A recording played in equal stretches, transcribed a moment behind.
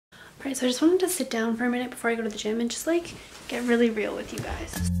Alright, so I just wanted to sit down for a minute before I go to the gym and just like get really real with you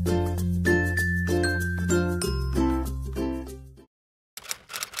guys.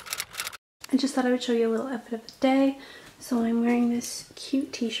 I just thought I would show you a little outfit of the day. So I'm wearing this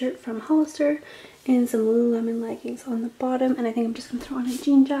cute t-shirt from Hollister and some Lululemon leggings on the bottom, and I think I'm just gonna throw on a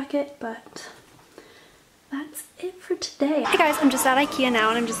jean jacket, but that's it for today. Hey guys, I'm just at Ikea now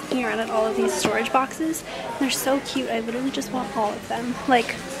and I'm just looking around at all of these storage boxes. And they're so cute. I literally just want all of them.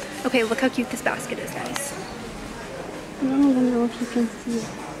 Like, okay, look how cute this basket is, guys. I don't even know if you can see it.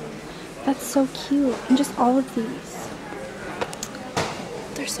 That's so cute. And just all of these.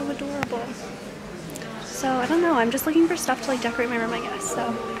 They're so adorable. So I don't know, I'm just looking for stuff to like decorate my room, I guess.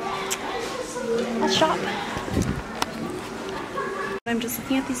 So let's shop. I'm just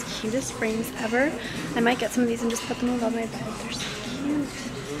looking at these cutest frames ever. I might get some of these and just put them above my bed. They're so cute.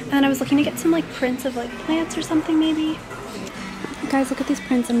 And then I was looking to get some like prints of like plants or something maybe. Guys, look at these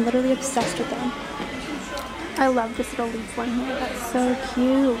prints. I'm literally obsessed with them. I love this little leaf one here. That's so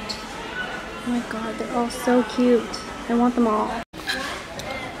cute. Oh my god, they're all so cute. I want them all.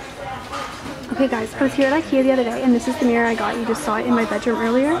 Okay guys, I was here at Ikea the other day and this is the mirror I got. You just saw it in my bedroom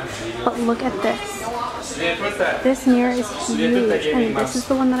earlier. But look at this. This mirror is huge and this is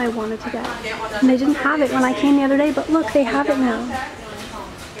the one that I wanted to get. And they didn't have it when I came the other day, but look, they have it now.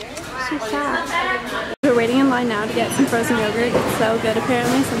 So sad. We're waiting in line now to get some frozen yogurt. It's so good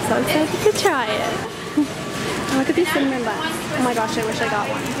apparently, so I'm so excited to try it. And look at these cinnamon buns. Oh my gosh, I wish I got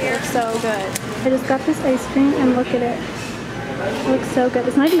one. They look so good. I just got this ice cream and look at it. It looks so good.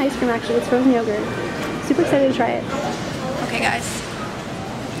 It's not even ice cream actually, it's frozen yogurt. Super excited to try it. Okay guys.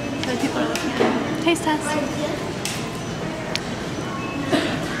 Other people are looking at it. Taste test.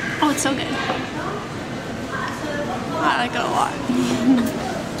 Oh, it's so good. I like it a lot.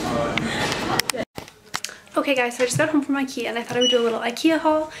 Okay guys, so I just got home from Ikea and I thought I would do a little Ikea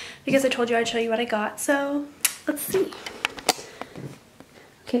haul because I told you I'd show you what I got. So let's see.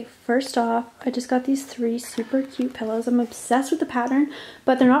 Okay, first off, I just got these 3 super cute pillows. I'm obsessed with the pattern,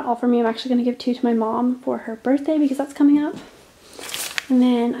 but they're not all for me. I'm actually going to give 2 to my mom for her birthday because that's coming up. And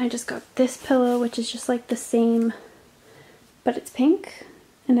then I just got this pillow, which is just like the same, but it's pink.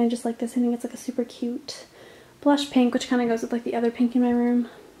 And I just like this. I think it's like a super cute blush pink, which kind of goes with like the other pink in my room.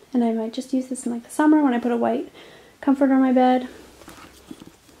 And I might just use this in like the summer when I put a white comforter on my bed.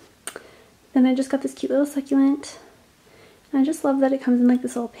 Then I just got this cute little succulent. And I just love that it comes in like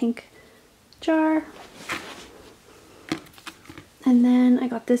this little pink jar. And then I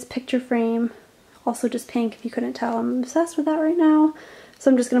got this picture frame, also just pink if you couldn't tell. I'm obsessed with that right now.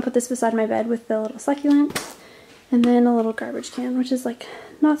 So I'm just going to put this beside my bed with the little succulent. And then a little garbage can, which is like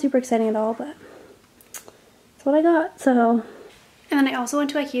not super exciting at all, but that's what I got. So, and then I also went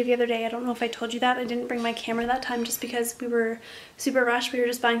to Ikea the other day. I don't know if I told you that. I didn't bring my camera that time just because we were super rushed. We were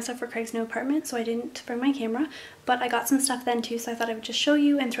just buying stuff for Craig's new apartment, so I didn't bring my camera. But I got some stuff then too, so I thought I would just show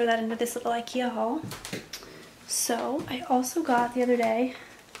you and throw that into this little Ikea haul. So I also got the other day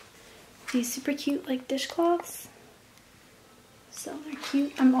these super cute like dishcloths. So they're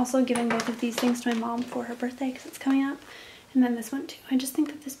cute. I'm also giving both of these things to my mom for her birthday because it's coming up. And then this one too. I just think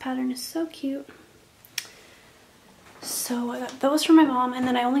that this pattern is so cute. So I got those for my mom, and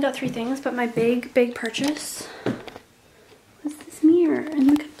then I only got 3 things, but my big purchase was this mirror. And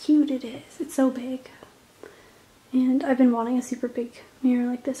look how cute it is. It's so big. And I've been wanting a super big mirror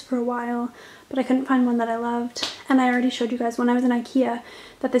like this for a while, but I couldn't find one that I loved. And I already showed you guys when I was in Ikea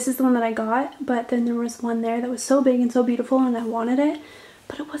that this is the one that I got, but then there was one there that was so big and so beautiful and I wanted it,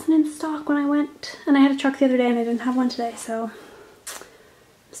 but it wasn't in stock when I went. And I had a truck the other day and I didn't have one today, so I'm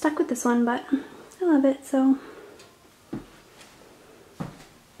stuck with this one, but I love it. So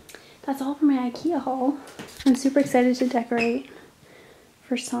that's all for my Ikea haul. I'm super excited to decorate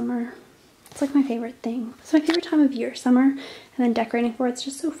for summer. It's like my favorite thing. It's my favorite time of year, summer, and then decorating for it's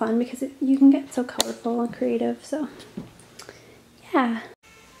just so fun because you can get so colorful and creative, so yeah.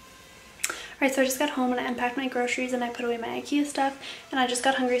 Alright, so I just got home and I unpacked my groceries and I put away my Ikea stuff, and I just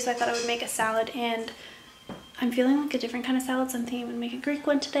got hungry, so I thought I would make a salad, and I'm feeling like a different kind of salad, so I'm thinking I'm going to make a Greek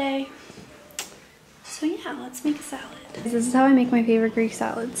one today. So yeah, let's make a salad. This is how I make my favorite Greek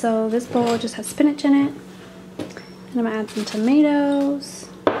salad. So this bowl just has spinach in it, and I'm going to add some tomatoes.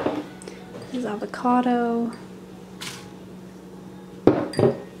 This is avocado,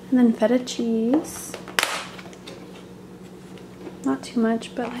 and then feta cheese. Not too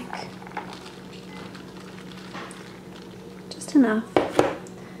much, but like just enough.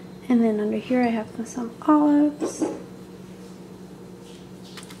 And then under here I have some olives,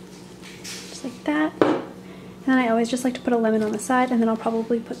 just like that. And then I always just like to put a lemon on the side, and then I'll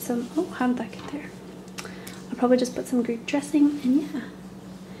probably put some, oh, how did that get there? I'll probably just put some Greek dressing, and yeah.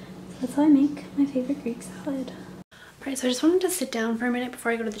 That's how I make my favorite Greek salad. Alright, so I just wanted to sit down for a minute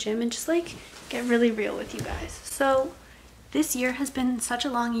before I go to the gym and just like get really real with you guys. So this year has been such a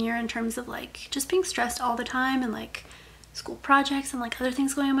long year in terms of like just being stressed all the time and like school projects and like other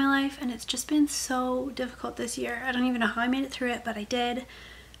things going on in my life, and it's just been so difficult this year. I don't even know how I made it through it, but I did.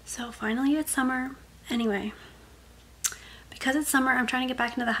 So finally it's summer. Anyway, because it's summer, I'm trying to get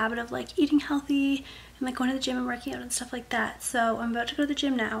back into the habit of like eating healthy and like going to the gym and working out and stuff like that. So I'm about to go to the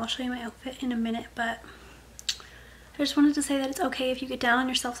gym now. I'll show you my outfit in a minute, but I just wanted to say that it's okay if you get down on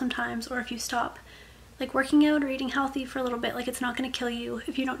yourself sometimes, or if you stop like working out or eating healthy for a little bit. Like, it's not going to kill you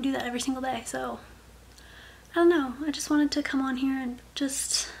if you don't do that every single day. So I don't know, I just wanted to come on here and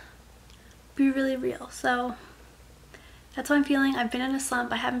just be really real. So that's how I'm feeling. I've been in a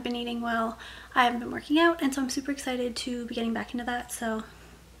slump. I haven't been eating well. I haven't been working out, and so I'm super excited to be getting back into that. So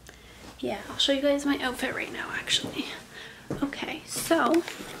yeah, I'll show you guys my outfit right now actually. Okay, so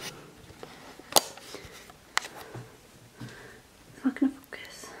it's not gonna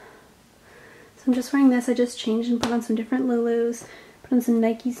focus. So I'm just wearing this. I just changed and put on some different Lulus, put on some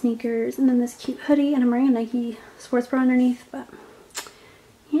Nike sneakers, and then this cute hoodie, and I'm wearing a Nike sports bra underneath. But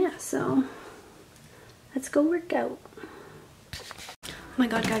yeah, so let's go work out. Oh my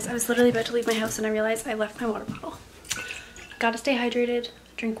god, guys, I was literally about to leave my house and I realized I left my water bottle. Gotta stay hydrated,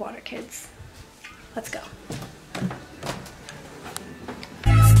 drink water, kids. Let's go.